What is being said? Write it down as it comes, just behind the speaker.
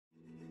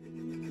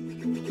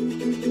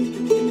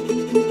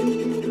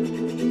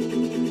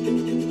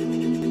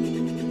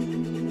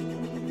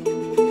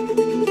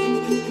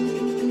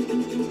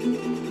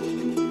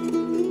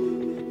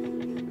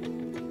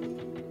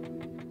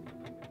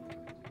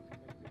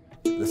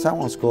The San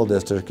Juan School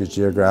District is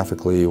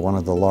geographically one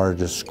of the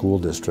largest school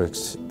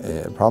districts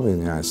probably in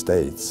the United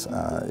States.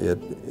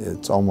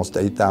 It's almost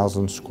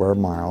 8,000 square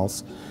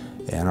miles,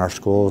 and our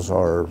schools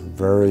are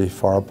very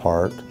far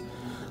apart.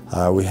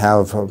 We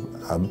have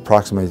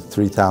approximately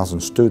 3,000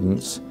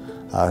 students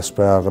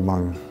spread out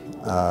among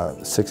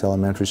 6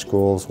 elementary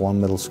schools, 1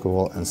 middle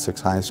school, and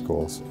 6 high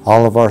schools.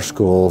 All of our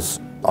schools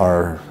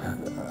are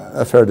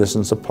a fair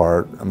distance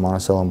apart.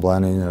 Monticello and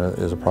Blanding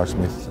is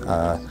approximately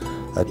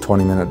a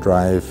 20-minute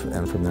drive,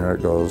 and from there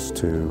it goes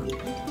to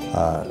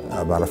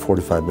about a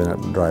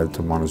 45-minute drive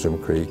to Montezuma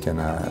Creek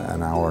and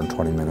an hour and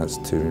 20 minutes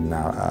to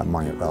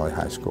Monument Valley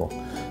High School.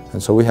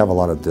 And so we have a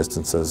lot of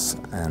distances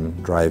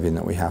and driving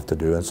that we have to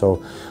do. And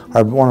so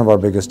one of our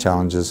biggest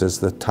challenges is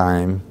the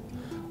time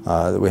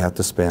that we have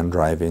to spend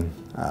driving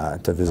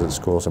to visit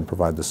schools and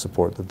provide the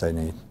support that they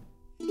need.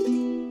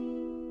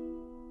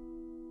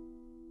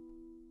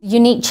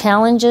 Unique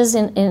challenges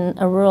in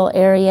a rural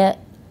area.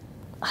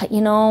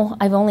 You know,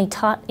 I've only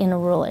taught in a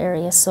rural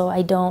area, so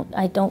I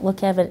don't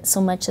look at it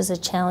so much as a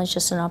challenge,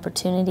 just an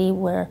opportunity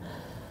where,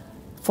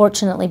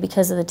 fortunately,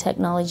 because of the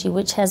technology,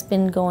 which has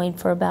been going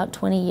for about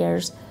 20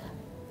 years,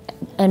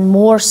 and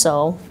more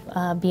so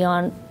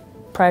beyond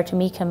prior to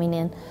me coming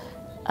in,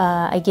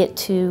 I get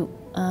to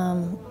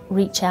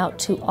reach out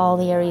to all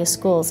the area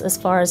schools as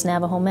far as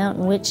Navajo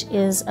Mountain, which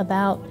is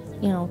about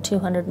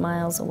 200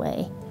 miles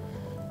away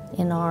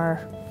in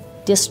our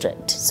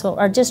district. So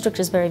our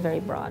district is very, very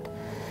broad.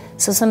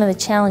 So some of the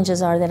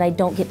challenges are that I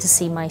don't get to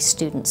see my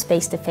students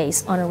face to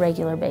face on a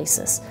regular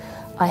basis.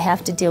 I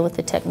have to deal with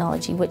the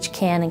technology, which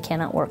can and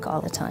cannot work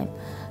all the time.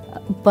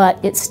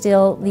 But it's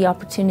still, the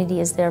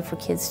opportunity is there for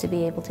kids to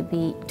be able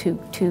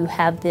to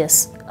have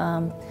this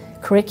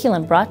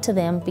curriculum brought to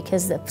them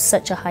because of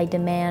such a high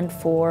demand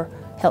for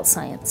health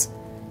science.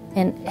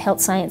 And health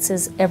science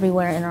is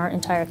everywhere in our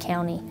entire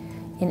county,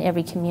 in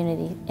every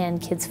community.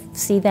 And kids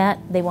see that,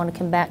 they want to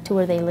come back to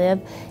where they live,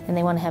 and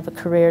they want to have a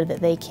career that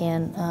they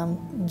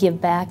can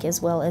give back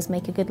as well as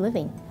make a good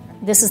living.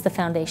 This is the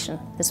foundation.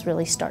 This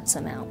really starts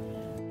them out.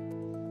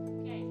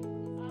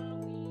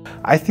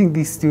 I think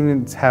these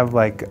students have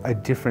like a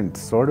different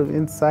sort of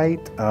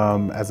insight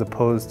as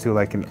opposed to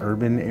like an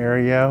urban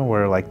area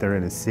where like they're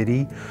in a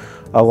city.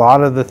 A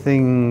lot of the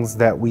things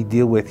that we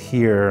deal with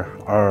here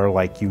are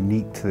like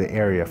unique to the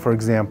area. For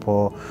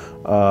example,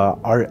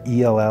 our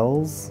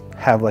ELLs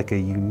have like a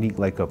unique,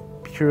 like a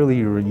purely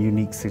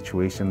unique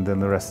situation than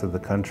the rest of the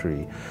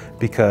country.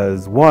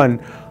 Because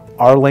one,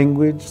 our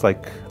language,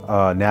 like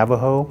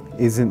Navajo,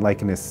 isn't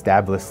like an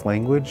established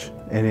language,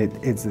 and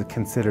it's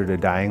considered a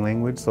dying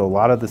language. So a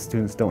lot of the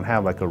students don't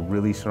have like a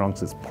really strong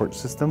support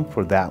system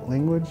for that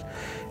language.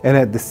 And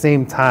at the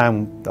same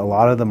time, a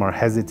lot of them are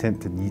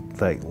hesitant to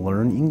like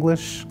learn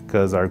English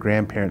because our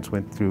grandparents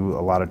went through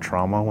a lot of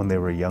trauma when they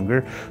were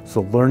younger.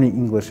 So learning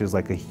English is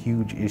like a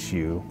huge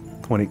issue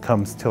when it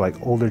comes to like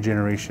older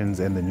generations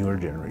and the newer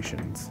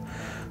generations.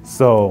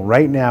 So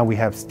right now we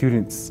have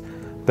students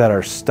that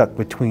are stuck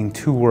between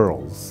two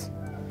worlds,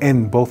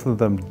 and both of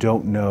them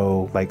don't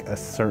know like a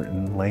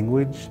certain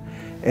language.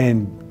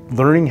 And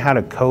learning how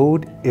to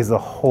code is a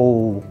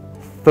whole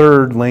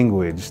third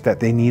language that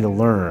they need to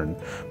learn,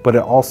 but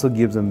it also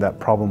gives them that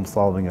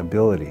problem-solving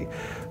ability.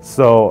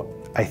 So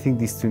I think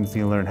these students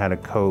need to learn how to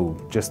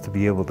code just to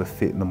be able to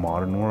fit in the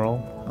modern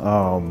world.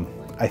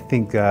 I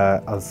think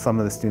some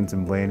of the students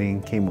in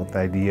Blanding came with the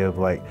idea of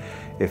like,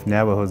 if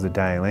Navajo is a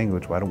dying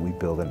language, why don't we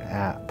build an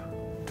app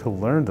to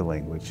learn the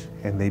language?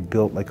 And they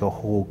built like a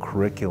whole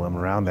curriculum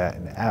around that,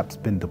 and the app's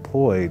been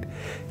deployed.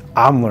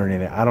 I'm learning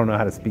it. I don't know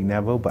how to speak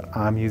Navajo, but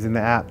I'm using the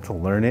app to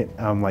learn it.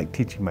 I'm like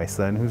teaching my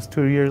son who's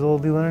 2 years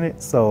old to learn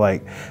it. So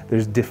like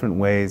there's different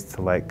ways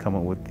to like come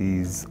up with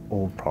these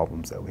old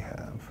problems that we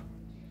have.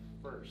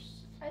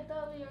 I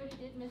thought we already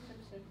did Mr.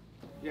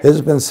 It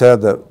has been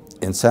said that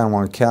in San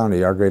Juan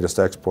County, our greatest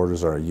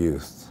exporters are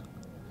youth.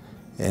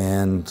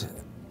 And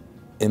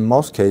in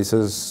most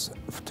cases,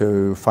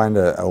 to find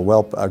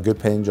a good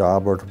paying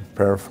job or to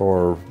prepare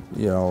for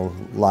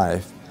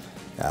life,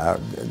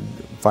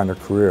 find a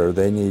career,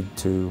 they need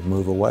to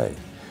move away.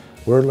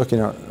 We're looking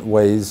at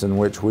ways in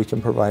which we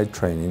can provide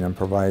training and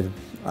provide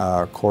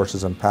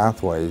courses and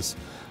pathways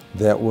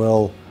that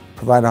will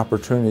provide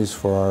opportunities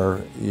for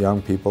our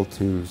young people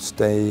to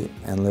stay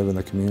and live in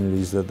the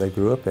communities that they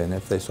grew up in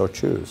if they so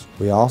choose.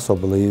 We also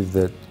believe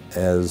that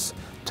as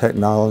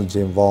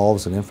technology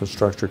evolves and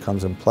infrastructure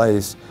comes in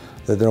place,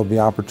 that there will be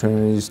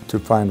opportunities to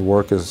find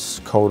work as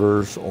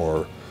coders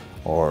or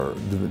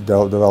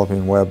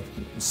developing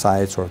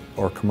websites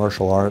or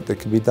commercial art that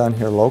can be done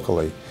here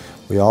locally.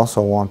 We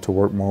also want to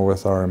work more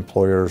with our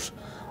employers,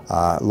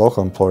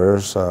 local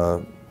employers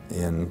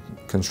in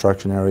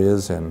construction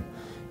areas and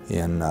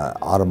in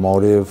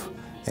automotive,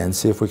 and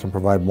see if we can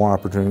provide more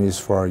opportunities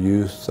for our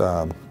youth,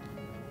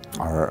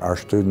 our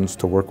students,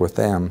 to work with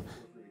them.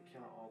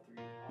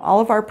 All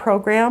of our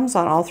programs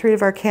on all 3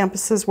 of our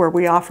campuses where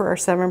we offer our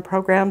 7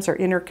 programs are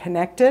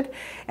interconnected,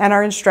 and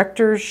our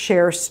instructors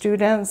share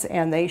students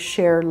and they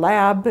share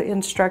lab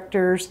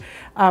instructors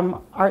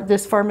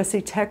this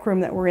pharmacy tech room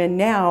that we're in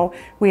now,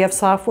 we have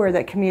software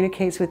that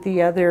communicates with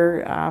the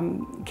other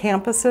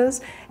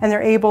campuses, and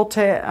they're able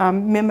to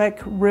mimic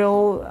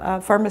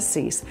real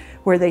pharmacies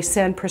where they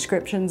send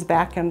prescriptions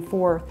back and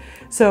forth.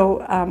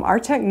 So our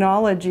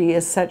technology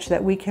is such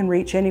that we can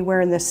reach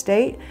anywhere in the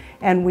state,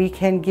 and we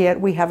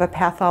have a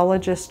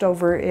pathologist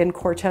over in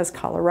Cortez,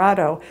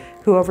 Colorado,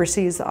 who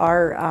oversees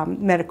our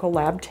medical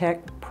lab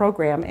tech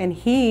program, and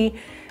he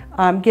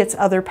gets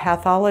other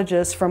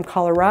pathologists from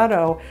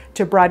Colorado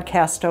to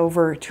broadcast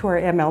over to our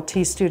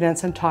MLT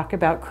students and talk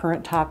about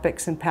current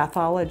topics in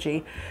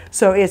pathology.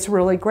 So it's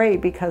really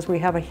great because we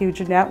have a huge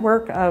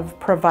network of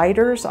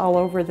providers all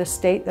over the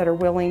state that are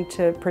willing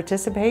to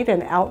participate,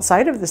 and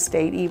outside of the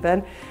state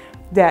even,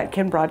 that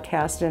can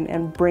broadcast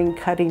and bring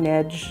cutting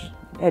edge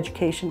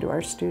education to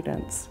our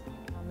students.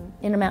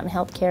 Intermountain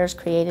Healthcare has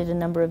created a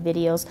number of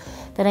videos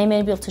that I'm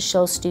able to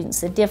show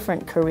students the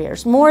different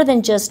careers, more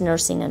than just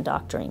nursing and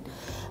doctoring,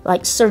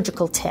 like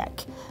surgical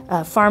tech,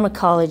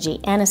 pharmacology,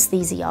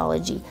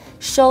 anesthesiology.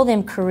 Show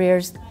them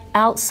careers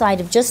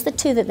outside of just the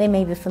two that they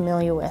may be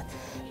familiar with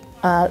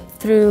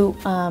through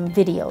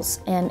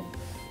videos. And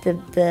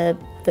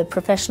the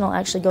professional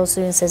actually goes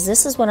through and says,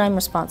 this is what I'm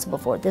responsible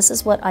for, this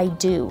is what I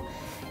do.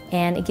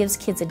 And it gives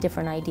kids a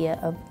different idea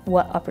of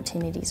what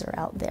opportunities are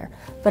out there.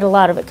 But a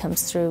lot of it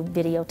comes through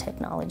video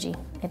technology.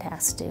 It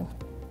has to,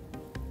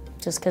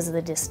 just because of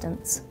the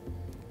distance.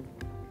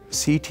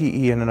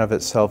 CTE in and of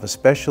itself,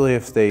 especially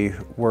if they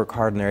work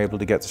hard and they're able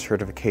to get the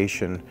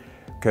certification,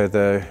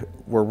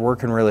 we're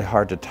working really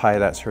hard to tie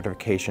that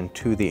certification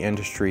to the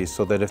industry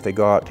so that if they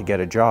go out to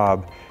get a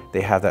job,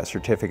 they have that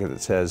certificate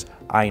that says,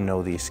 I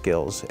know these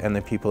skills. And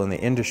the people in the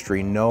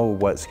industry know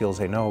what skills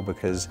they know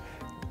because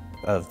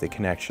of the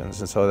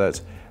connections. And so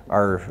that's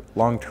our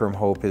long-term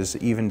hope, is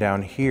even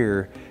down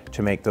here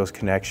to make those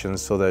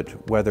connections so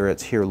that whether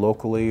it's here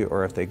locally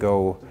or if they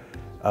go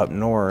up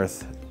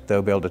north,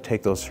 they'll be able to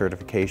take those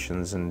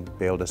certifications and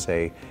be able to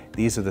say,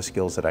 these are the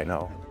skills that I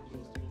know.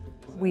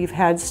 We've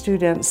had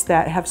students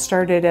that have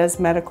started as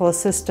medical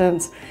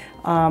assistants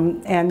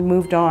and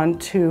moved on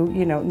to,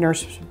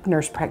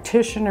 nurse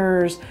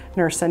practitioners,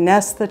 nurse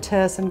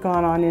anesthetists, and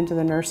gone on into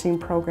the nursing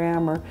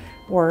program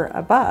or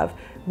above.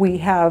 We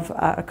have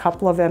a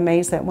couple of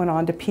MAs that went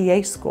on to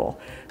PA school.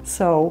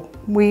 So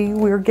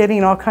we're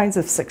getting all kinds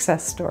of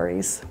success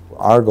stories.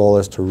 Our goal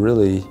is to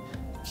really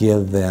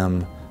give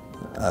them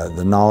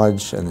the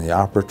knowledge and the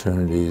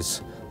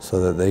opportunities so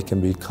that they can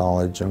be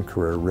college and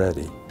career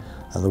ready.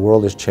 The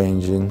world is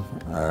changing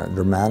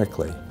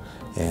dramatically,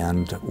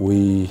 and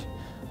we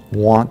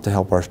want to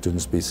help our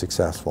students be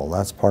successful.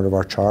 That's part of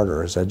our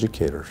charter as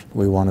educators.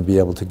 We want to be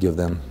able to give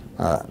them,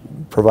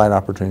 provide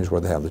opportunities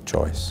where they have the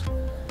choice.